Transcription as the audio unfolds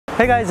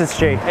Hey guys, it's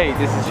Jay. Hey,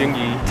 this is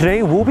Jungi.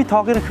 Today we'll be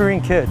talking to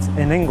Korean kids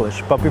in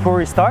English. But before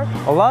we start,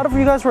 a lot of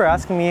you guys were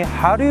asking me,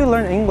 how do you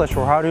learn English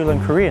or how do you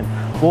learn Korean?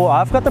 Well,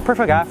 I've got the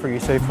perfect app for you.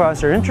 So if you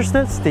guys are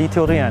interested, stay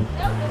till the end.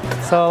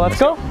 So let's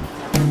go.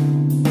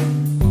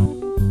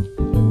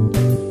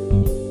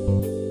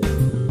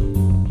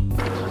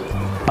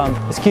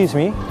 Excuse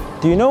me,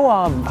 do you know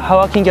how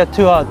I can get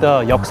to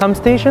the Yeoksam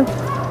station?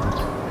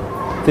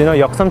 Do you know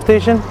Yeoksam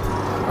station?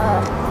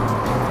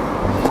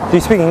 Do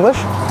you speak English?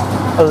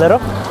 A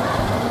little?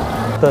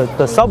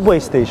 The subway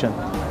station.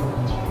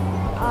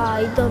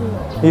 I don't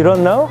know. You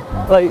don't know?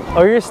 Like,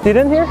 are you a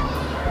student here?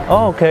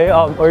 Oh, okay.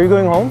 Are you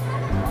going home?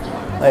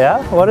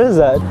 Yeah? What is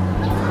that?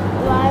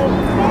 Like,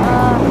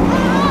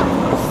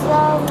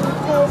 some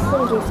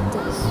person gave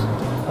this.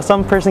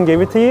 Some person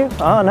gave it to you?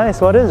 Oh,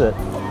 nice. What is it?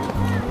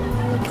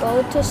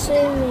 Go to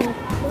swimming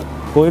pool.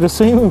 Go to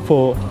swimming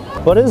pool.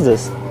 What is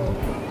this?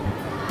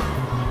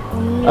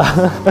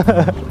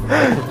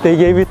 They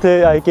gave it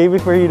to, I gave it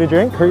for you to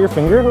drink? Hurt your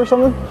finger or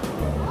something?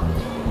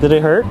 Did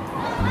it hurt?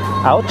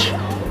 Ouch?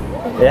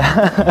 Yeah.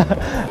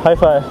 High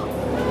five.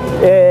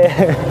 Yeah.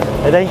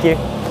 Thank you.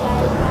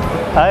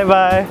 Bye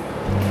bye.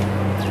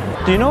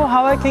 Do you know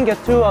how I can get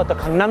to the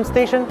Gangnam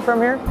station from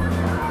here?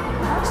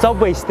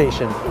 Subway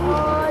station.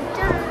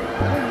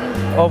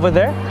 Over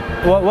there?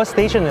 What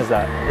station is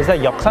that? Is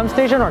that Yeoksam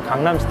station or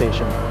Gangnam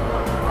station?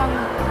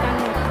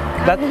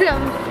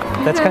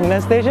 That's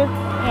Gangnam station?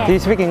 Yeah. Do you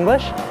speak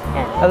English?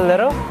 Yeah. A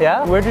little?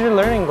 Yeah? Where did you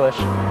learn English?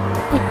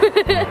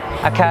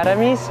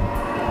 Academies?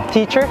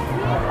 Teacher?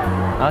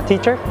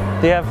 Teacher?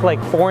 Do you have like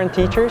foreign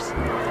teachers?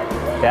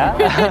 Yeah?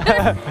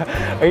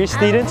 Are you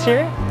students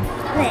here?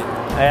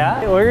 Yeah?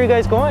 Where are you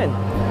guys going?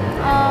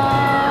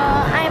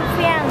 I'm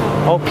piano.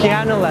 Oh,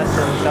 piano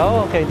lessons.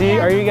 Oh, okay.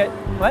 Are you guys,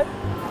 what?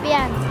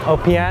 Piano. Oh,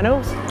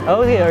 pianos?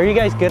 Oh, yeah. Are you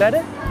guys good at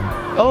it?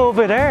 Oh,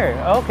 over there.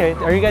 Okay.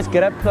 Are you guys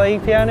good at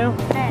playing piano?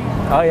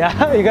 Oh,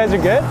 yeah? You guys are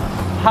good?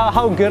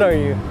 How good are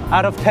you?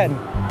 Out of 10?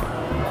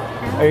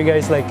 Are you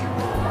guys like...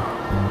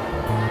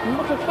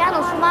 이렇게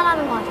피아노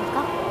수만하는 거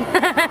아닐까?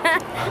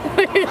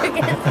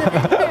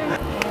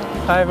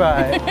 Bye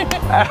bye.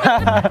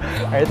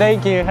 Alright,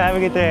 thank you. Have a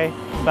good day.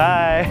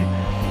 Bye.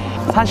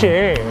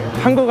 사실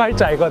한국어 할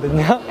줄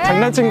알거든요.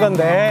 장난친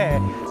건데.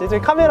 제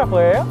카메라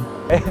보여요?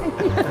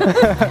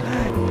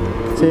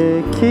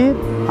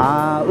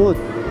 JAYKEEOut.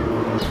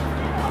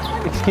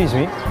 Excuse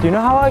me. Do you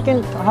know how I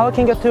can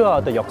get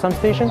to the Yeoksam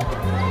station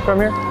from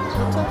here? I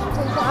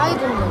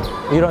don't know.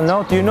 You don't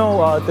know? Do you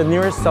know the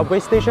nearest subway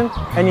station?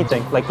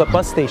 Anything, like the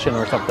bus station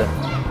or something?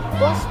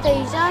 Bus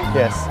station.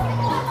 Yes.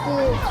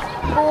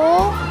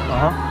 Go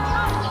Uh-huh.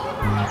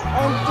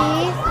 and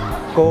this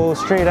Go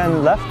straight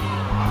and left?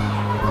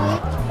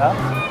 Yeah.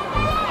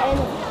 and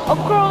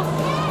across.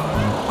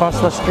 Across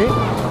the street?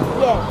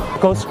 Yes.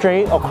 Go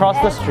straight across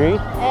the street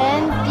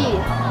And this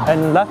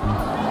and left?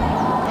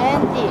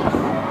 and this.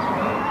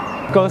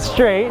 Go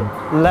straight,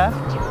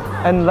 left,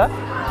 and left?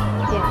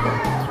 Yes.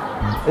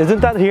 Isn't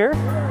that here?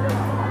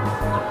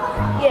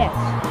 Yes.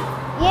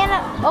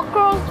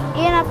 Across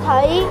in a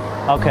pie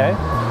Okay.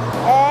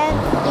 and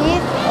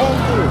this.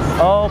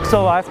 Oh,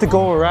 so I have to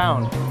go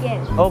around.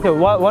 Yes. Okay,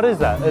 what is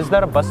that? Is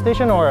that a bus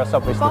station or a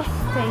subway Bus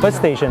station? station. Bus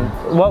station.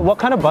 What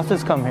kind of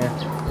buses come here?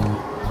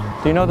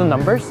 Do you know the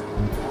numbers?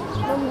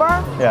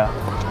 Number Yeah.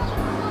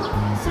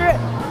 3.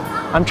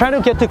 I'm trying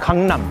to get to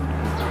Gangnam.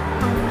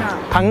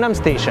 Gangnam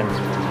station.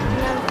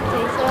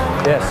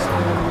 Station. Yes.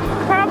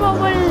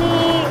 Probably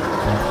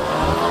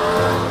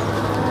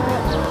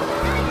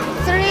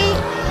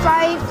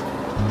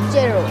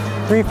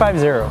 350.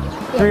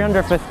 350.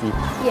 350.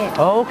 Yeah.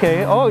 Oh,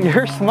 okay. Oh,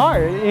 you're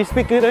smart. You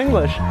speak good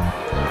English.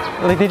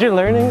 Like, did you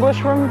learn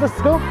English from the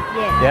school?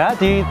 Yeah. Yeah?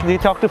 Do you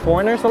talk to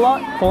foreigners a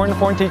lot? Foreign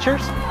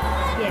teachers?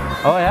 Yes.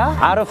 Oh, yeah?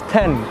 Out of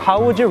 10,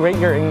 how would you rate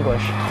your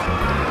English?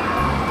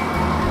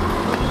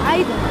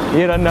 I don't.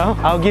 You don't know?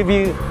 I'll give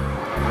you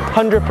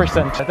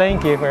 100%.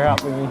 Thank you for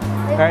helping me.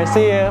 Alright,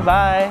 see you.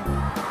 Bye.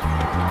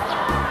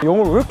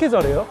 영어 왜 이렇게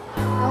잘해요?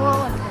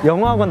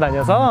 영어학원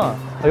다녀서?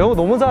 영어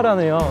너무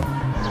잘하네요.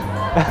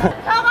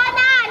 서건아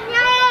안녕.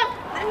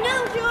 안녕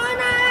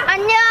주원아.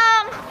 안녕.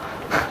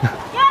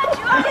 야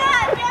주원아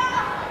안녕.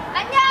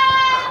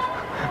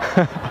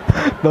 안녕.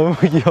 너무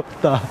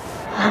귀엽다.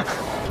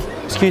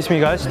 Excuse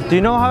me, guys. Do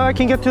you know how I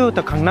can get to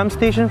the Gangnam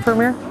station from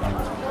here?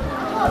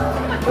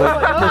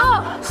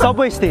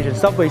 Subway station,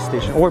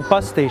 or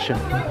bus station.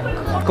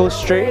 Go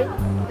straight.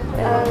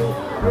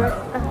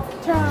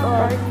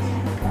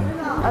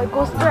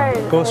 Go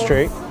straight. Go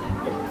straight.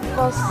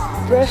 Bus.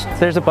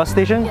 There's a bus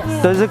station?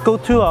 Yes. Does it go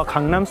to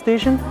Gangnam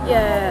station?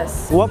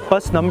 Yes. What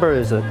bus number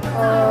is it?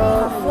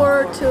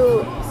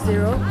 420.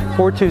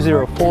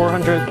 420,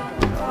 400,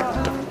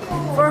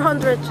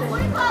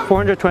 420.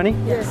 420?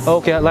 Yes.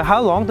 Okay, like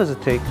how long does it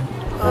take?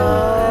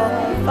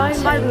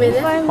 5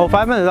 minutes. Oh,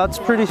 5 minutes, that's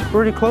pretty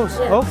close.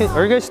 Yes. Okay,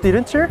 are you guys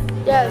students here?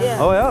 Yes.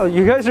 Oh yeah,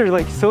 you guys are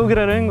like so good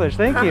at English,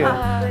 thank you.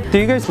 Do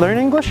you guys learn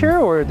English here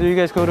or do you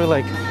guys go to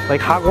like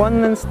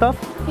Hagwon and stuff?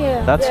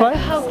 Yeah. That's why?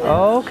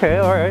 Oh, okay,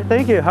 alright,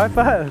 thank you, high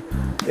five.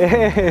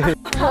 Hey.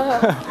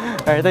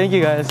 Alright, thank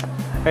you guys.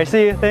 Alright,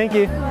 see you. Thank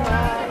you.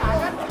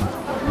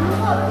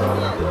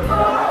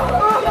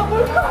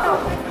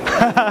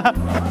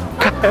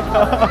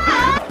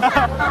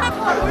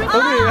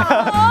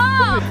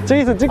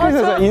 저기서 찍고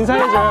있어서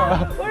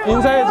인사해줘요.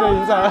 인사해줘,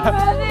 인사.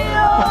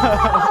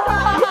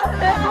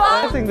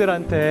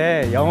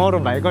 학생들한테 영어로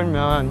말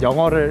걸면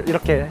영어를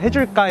이렇게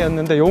해줄까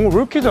였는데 영어 왜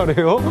이렇게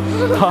잘해요?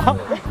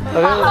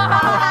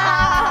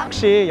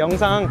 혹시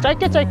영상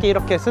짧게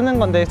이렇게 쓰는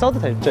건데 써도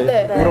될지?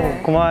 네.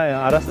 그럼 고마워요.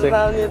 알았어요.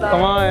 감사합니다.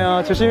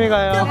 고마워요. 조심히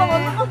가요.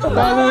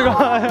 고마워요.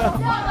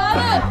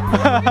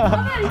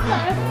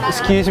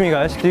 Excuse me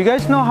guys. Do you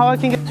guys know how I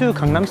can get to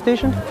Gangnam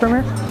Station from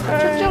here?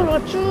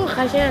 저쪽으로 쭉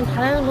가시면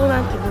다른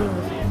분한테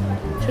물어보세요.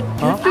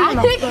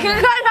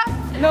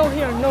 No,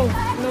 here, no.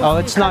 Oh,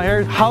 it's not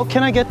here. How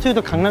can I get to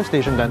the Gangnam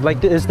Station then?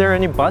 Like, is there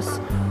any bus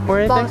or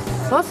anything?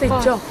 버스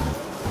있죠?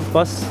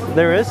 Bus?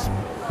 There is?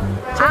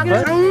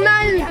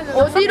 강남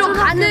어디로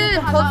가는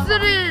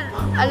버스를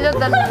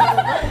알려달라고.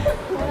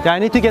 Yeah, I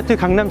need to get to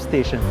Gangnam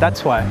Station.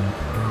 That's why.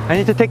 I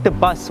need to take the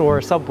bus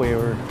or subway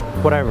or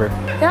whatever.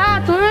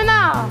 야,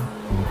 도윤아.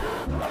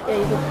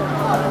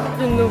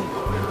 No.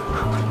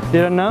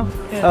 You don't know?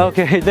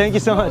 Okay, thank you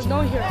so much.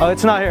 No here. Oh,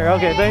 it's not here.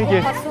 Okay, thank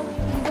you.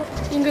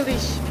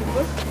 English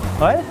people.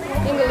 What?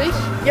 English.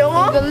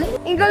 영어?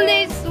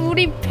 English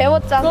우리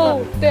배웠잖아.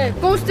 No. 네.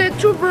 Go straight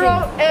to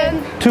bro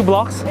and 2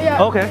 blocks?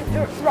 yeah. Okay.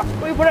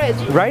 We bridge.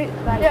 Right?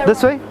 Yeah.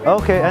 This way?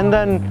 Okay, and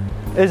then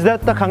is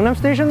that the Gangnam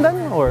Station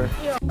then? Or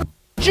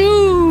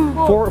쭉.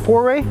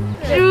 four-way?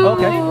 쭉.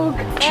 Okay.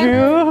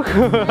 쭉.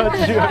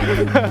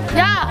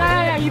 야,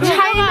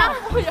 China?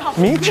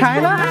 Me?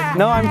 China?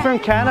 No, I'm from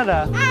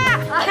Canada.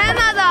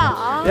 Canada.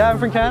 Yeah, I'm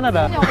from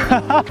Canada.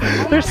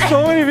 There's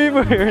so many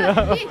people here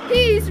now.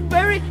 He is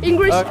very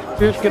English.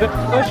 Just get it.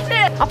 Push.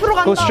 앞으로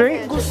간다. Go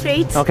straight? Go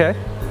straight. Okay.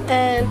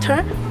 And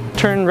turn.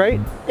 Turn right.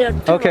 Yeah,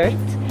 turn Okay.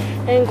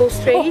 right. And go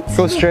straight.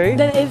 Go straight.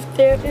 Then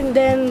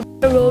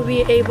there will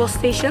be a bus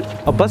station.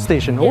 A bus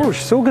station. Oh, you're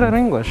so good at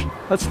English.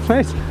 That's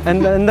nice.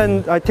 And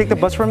then I take the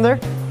bus from there?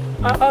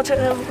 몇번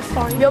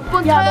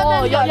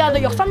타야 되는 야,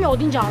 너 역삼역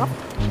어딘지 알아?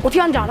 어떻게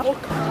하는지 알아?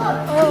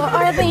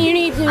 I think you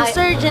need to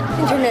search it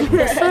internet.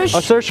 Search.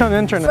 I'll search on the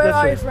internet. Where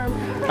are you That's it. from?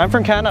 I'm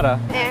from Canada.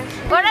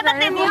 俺だっ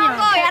て日本語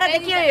やらで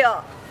きる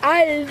よ。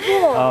 알고.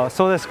 Oh,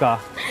 そうですか。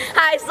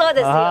はい、そう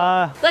ですよ。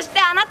あそして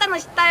あなたの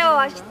知ったよ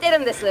は知ってる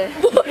んです。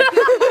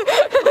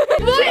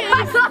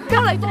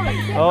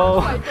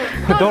 Oh,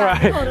 don't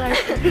write.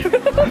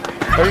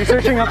 Are you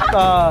searching up?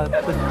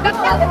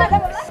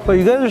 But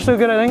you guys are so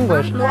good at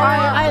English.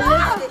 I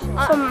live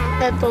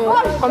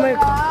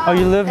America. Oh,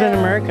 you lived in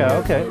America.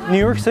 Okay. New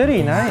York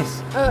City.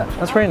 Nice.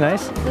 That's very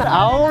nice.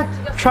 I'll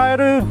try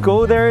to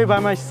go there by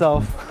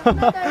myself.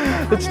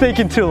 It's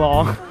taking too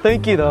long.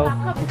 Thank you though.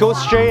 Go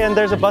straight and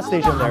there's a bus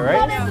station there,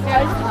 right?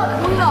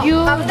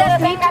 You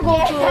just need to go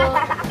to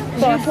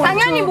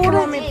당연히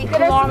모르지.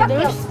 그럴 수밖에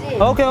없지.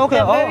 Okay,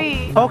 okay.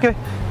 Oh, okay.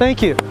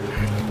 Thank you.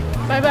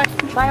 Bye bye.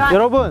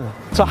 여러분,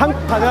 저 한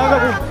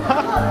가능하거든요.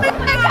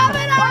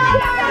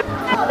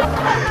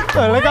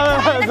 원래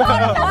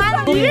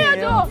가면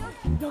이래야죠.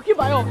 여기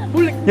봐요.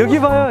 몰래. 여기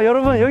봐요,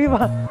 여러분 여기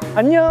봐.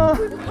 안녕.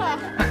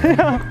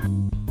 안녕.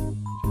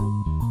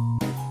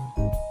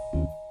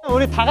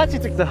 우리 다 같이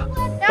찍자.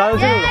 나도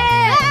찍을래.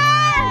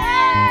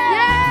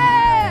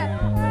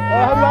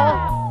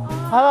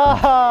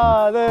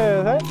 하나,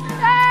 둘, 셋.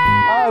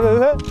 하나, 둘,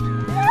 셋.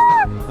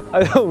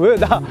 아니, 왜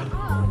나?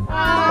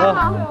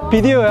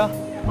 비디오야.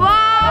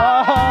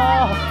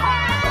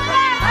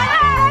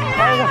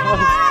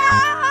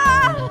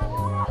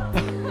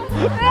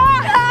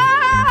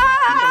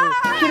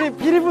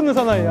 피리 붙는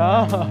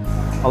사나이야.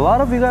 A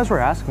lot of you guys were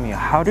asking me,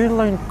 how do you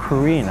learn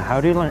Korean?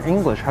 How do you learn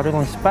English? How do you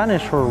learn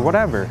Spanish or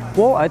whatever?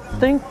 Well, I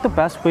think the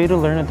best way to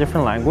learn a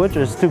different language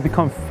is to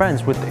become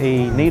friends with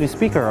a native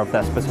speaker of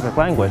that specific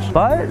language.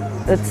 But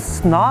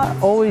it's not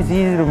always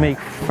easy to make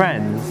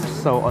friends.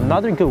 So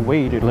another good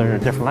way to learn a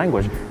different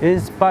language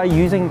is by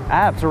using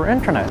apps or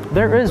internet.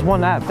 There is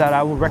one app that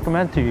I would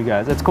recommend to you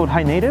guys. It's called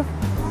HiNative.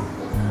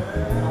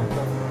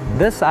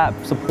 This app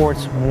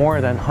supports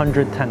more than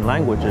 110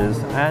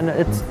 languages, and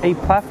it's a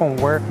platform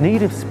where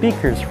native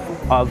speakers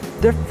of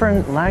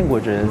different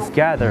languages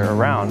gather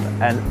around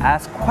and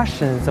ask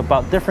questions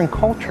about different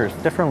cultures,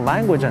 different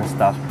language and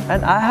stuff.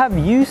 And I have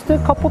used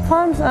it a couple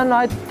times and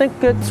I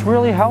think it's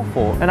really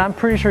helpful, and I'm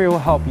pretty sure it will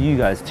help you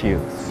guys too.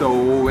 So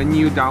when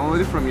you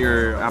download it from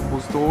your Apple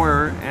Store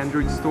or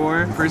Android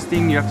store, first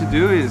thing you have to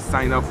do is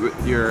sign up with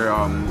your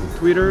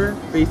Twitter,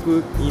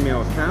 Facebook,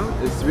 email account.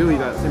 It's really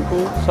that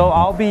simple. So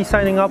I'll be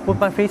signing up with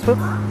my Facebook.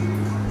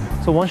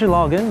 So once you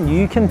log in,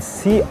 you can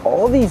see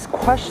all these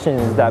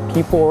questions that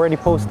people already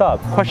post up.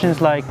 Questions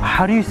like,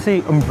 how do you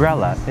say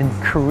umbrella in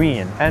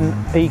Korean? And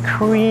a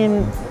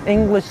Korean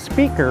English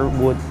speaker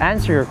would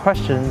answer your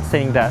question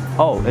saying that,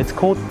 oh, it's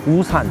called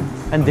우산.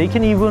 And they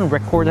can even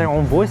record their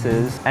own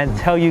voices and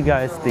tell you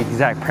guys the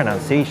exact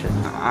pronunciation.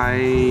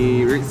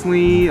 I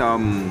recently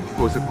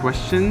posed a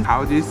question,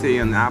 how do you say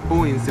an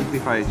apple in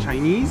simplified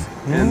Chinese?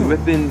 And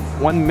within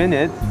 1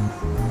 minute,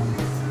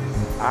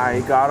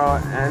 I got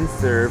an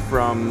answer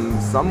from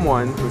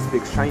someone who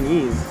speaks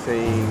Chinese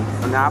saying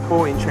an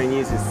apple in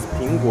Chinese is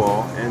苹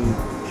果, and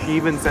she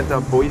even sent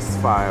a voice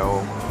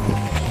file.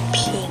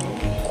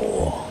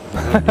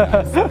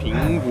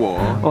 苹果.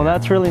 Well,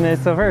 that's really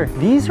nice of her.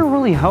 These are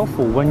really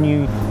helpful when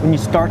you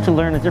start to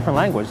learn a different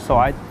language. So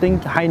I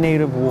think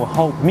HiNative will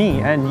help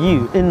me and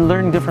you in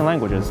learning different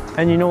languages.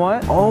 And you know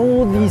what?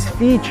 All these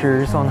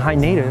features on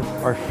HiNative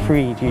are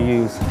free to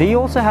use. They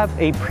also have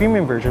a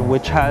premium version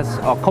which has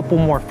a couple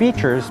more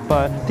features,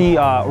 but the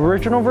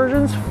original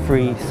version's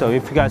free. So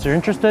if you guys are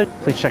interested,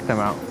 please check them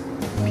out.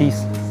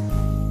 Peace.